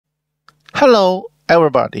Hello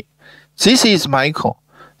everybody, this is Michael.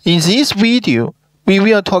 In this video, we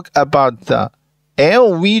will talk about the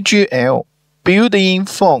LVGL built-in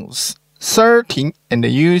phones setting and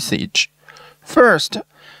usage. First,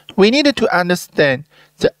 we need to understand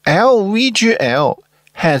the LVGL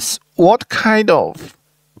has what kind of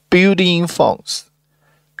built-in phones.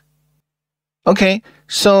 Okay,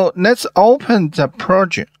 so let's open the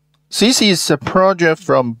project. This is a project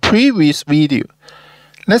from previous video.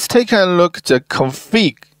 Let's take a look at the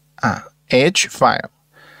config H file.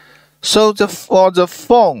 So for the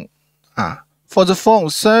phone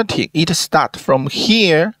setting, it starts from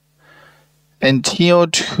here until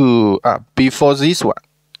to before this one.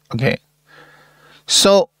 Okay.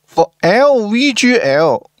 So for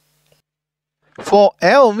LVGL,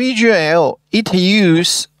 it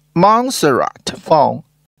uses Montserrat phone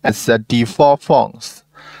as the default phones.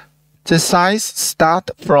 The size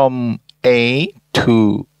starts from A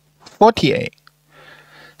to 48.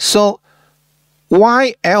 So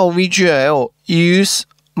why LVGL use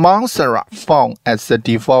Montserrat phone as the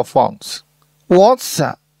default phones? What's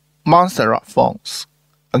the Montserrat phones?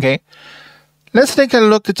 Okay, let's take a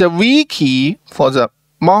look at the wiki for the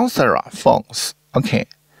Montserrat phones. Okay,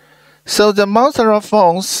 so the Montserrat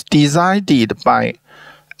phones designed by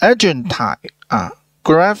Argentine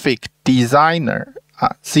graphic designer,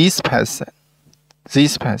 this person.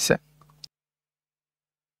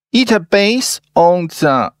 It based on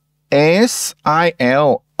the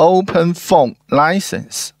SIL Open Phone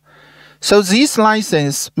license. So this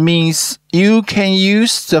license means you can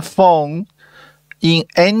use the phone in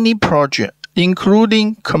any project,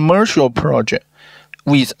 including commercial project,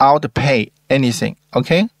 without pay anything.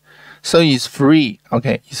 Okay, so it's free.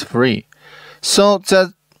 Okay, it's free. So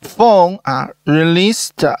the phone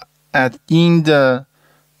released in the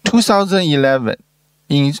 2011.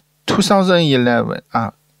 In 2011,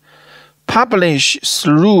 published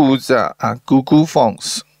through the Google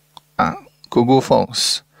phones.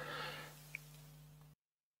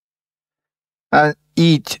 And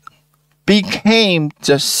it became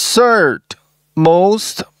the third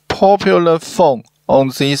most popular phone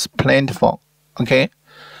on this platform. Okay,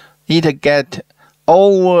 it get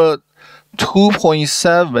over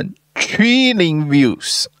 2.7 trillion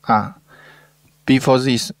views before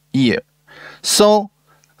this year. So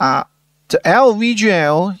the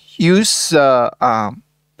LVGL use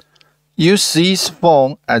this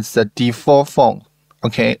phone as the default phone.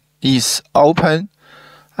 Okay, it's open,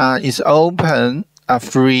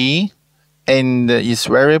 free, and it's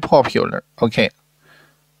very popular. Okay,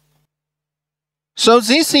 so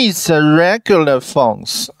this is the regular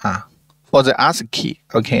phones for the ASCII.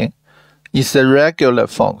 Okay, it's the regular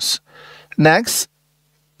phones. Next,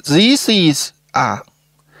 this is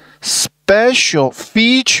special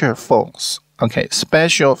feature phones. Okay,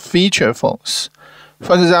 special feature phones.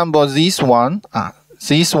 For example, this one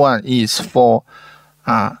is for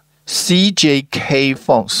CJK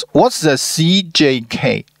phones. What's the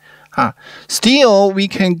CJK? Still, we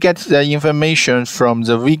can get the information from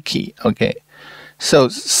the wiki. Okay, so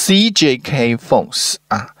CJK phones.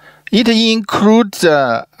 It includes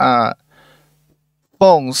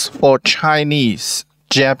phones for Chinese,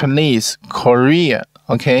 Japanese, Korea.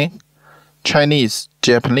 Okay, Chinese,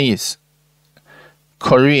 Japanese,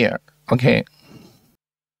 Korea. Okay.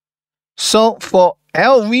 So for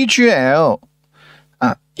LVGL,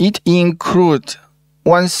 it includes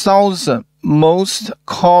 1,000 most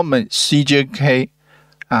common CJK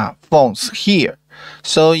phones here.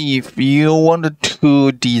 So if you want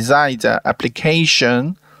to design the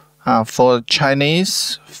application for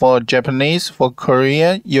Chinese, for Japanese, for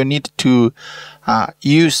Korea, you need to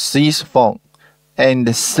use this phone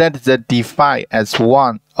and set the default as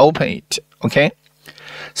 1. Open it. Okay.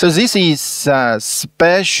 So this is a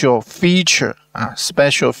special feature.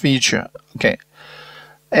 Okay.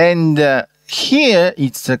 And here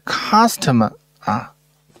is the custom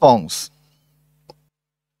phones.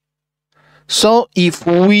 So if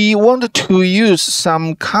we want to use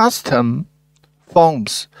some custom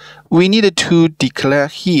phones, we need to declare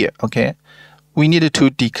here. Okay, we need to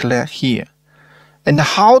declare here. And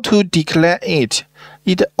how to declare it?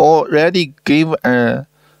 It already gave an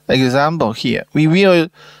example here. We will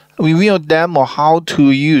demo how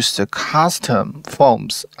to use the custom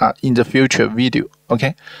phones in the future video.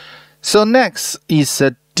 Okay, so next is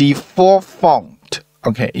the default font.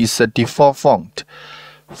 Okay, it's a default font.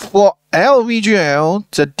 For LVGL,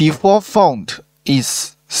 the default font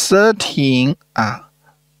is 13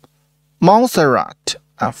 Montserrat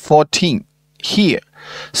 14 here.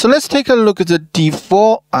 So let's take a look at the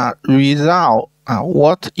default result,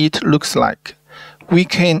 what it looks like. We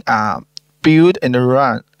can build and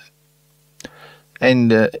run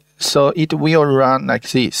and so it will run like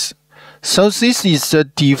this. So this is the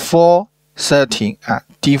default setting,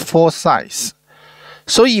 default size.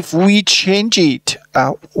 So if we change it,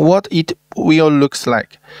 what it will looks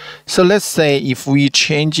like. So let's say if we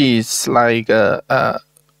change it like 20A,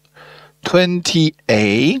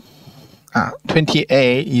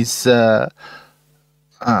 20A is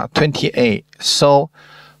 20A. So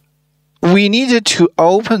we needed to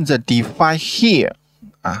open the define here.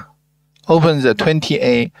 Open the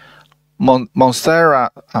 20A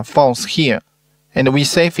Monstera fonts here, and we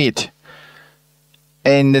save it.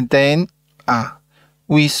 And then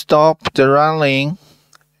we stop the running,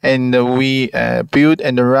 and we build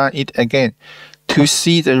and run it again to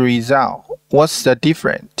see the result. What's the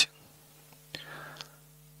difference?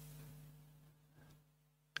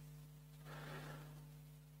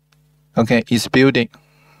 Okay, it's building.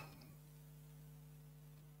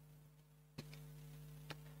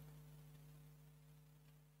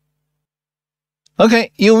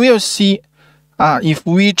 Okay, you will see if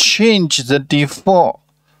we change the default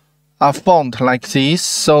font like this,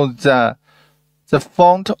 so the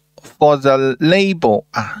font for the label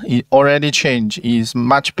it already changed, is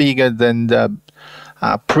much bigger than the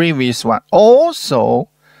previous one. Also,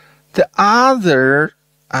 the other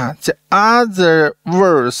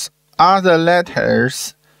words, other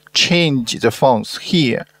letters change the fonts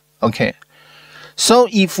here. Okay, so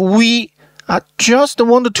if we just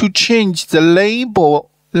wanted to change the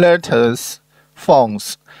label letters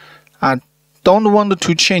fonts, don't want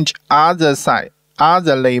to change other side,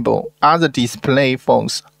 other label, other display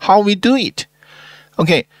fonts, how we do it?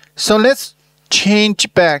 Okay, so let's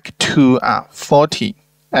change back to 40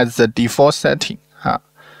 as the default setting.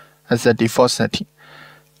 As the default setting.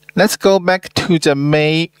 Let's go back to the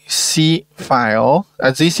main C file.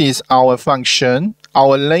 This is our function,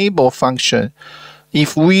 our label function.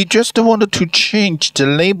 If we just wanted to change the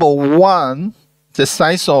label 1, the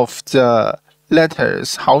size of the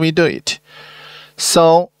letters, how we do it?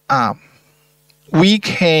 So we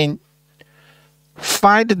can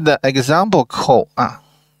find the example code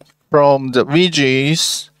from the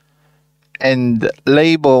widgets and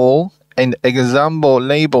label and example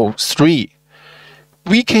label 3.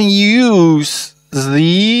 We can use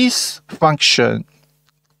this function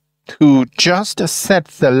to just set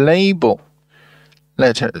the label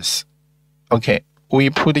letters. Okay, we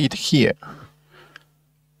put it here.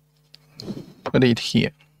 Put it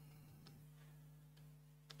here.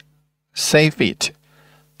 Save it.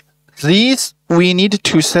 This we need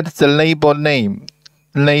to set the label name.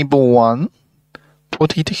 Label 1.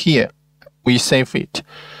 Put it here. We save it.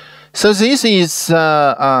 So this is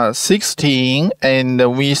 16,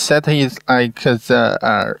 and we set it like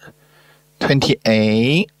the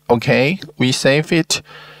 20A. Okay, we save it.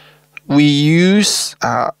 We use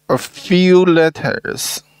a few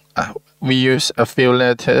letters. We use a few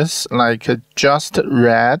letters like just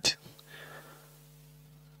red.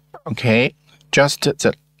 Okay, just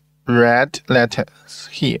the red letters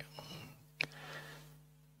here.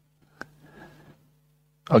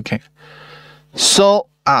 Okay, so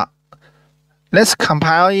let's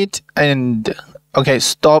compile it, and okay,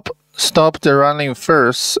 stop the running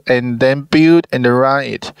first, and then build and run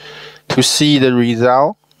it to see the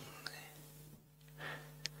result.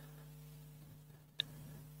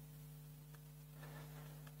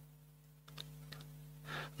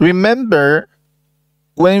 Remember,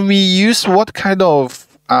 when we use what kind of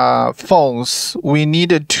fonts, we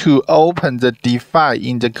needed to open the define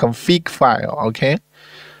in the config file, okay?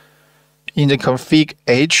 In the config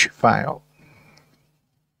H file.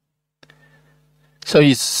 So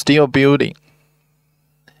it's still building.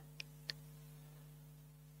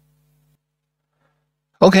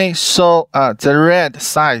 Okay, so the red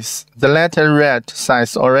size, the letter red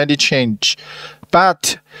size already changed,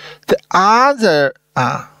 but the other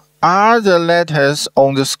letters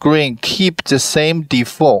on the screen keep the same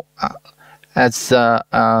default as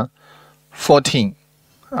 14.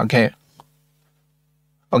 Okay.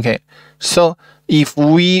 Okay. So if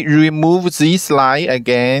we remove this line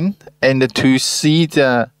again, and to see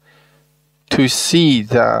the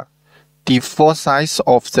default size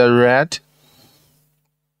of the red,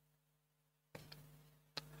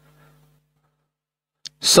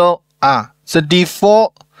 so the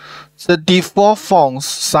default font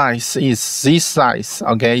size is this size.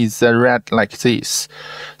 Okay, it's the red like this.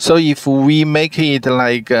 So if we make it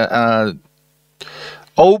like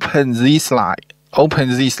open this line,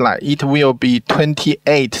 it will be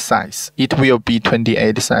 28 size. It will be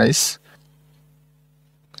 28 size.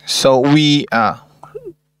 So we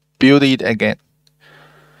build it again.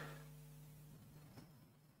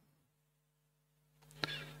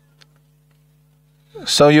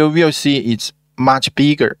 So you will see it's much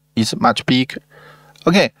bigger. It's much bigger.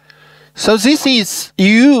 Okay. So this is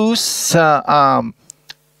use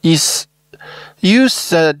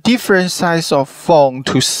different size of phone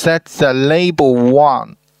to set the label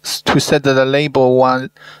one. To set the label one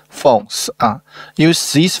phones.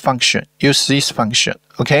 Use this function. Use this function.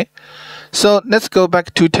 Okay. So let's go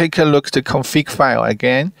back to take a look at the config file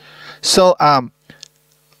again. So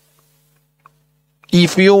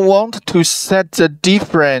if you want to set the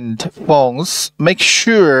different phones, make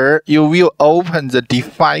sure you will open the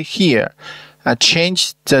define here.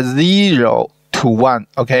 Change the 0 to 1.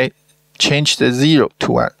 Okay, change the 0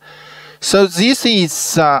 to 1. So this is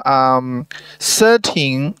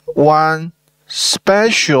setting one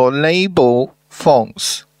special label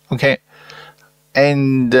phones. Okay,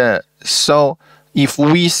 and so if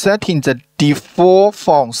we set in the default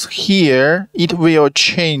phones here, it will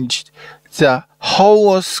change the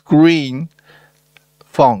whole screen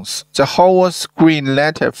phones, the whole screen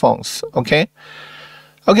letter phones. Okay.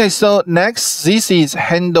 Okay. So next, this is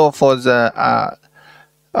handle for the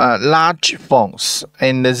large phones,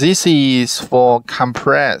 and this is for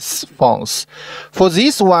compressed phones. For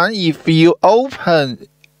this one, if you open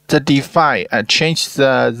the define and change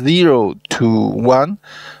the 0 to 1,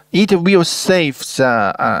 it will save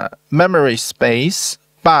the memory space,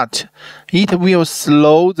 but it will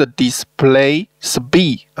slow the display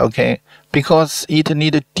speed, okay, because it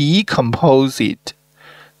need to decompose it,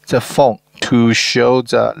 the phone, to show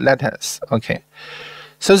the letters, okay.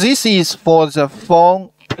 So this is for the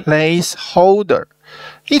phone placeholder.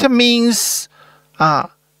 It means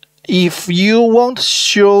if you want to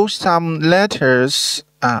show some letters,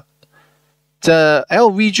 the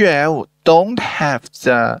LVGL don't have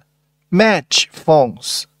the match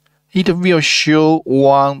phones. It will show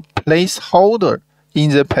one placeholder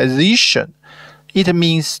in the position. It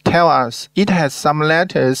means tell us it has some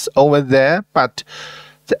letters over there, but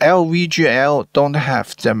the LVGL don't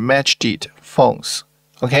have the matched it phones.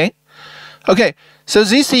 Okay? Okay, so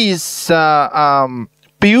this is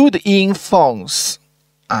built-in phones,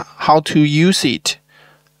 how to use it,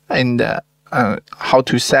 and how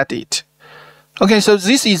to set it. Okay, so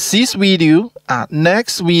this is this video.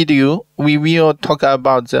 Next video, we will talk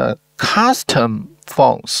about the custom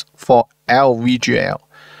phones for LVGL.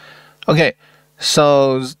 Okay,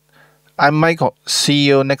 so I'm Michael. See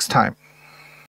you next time.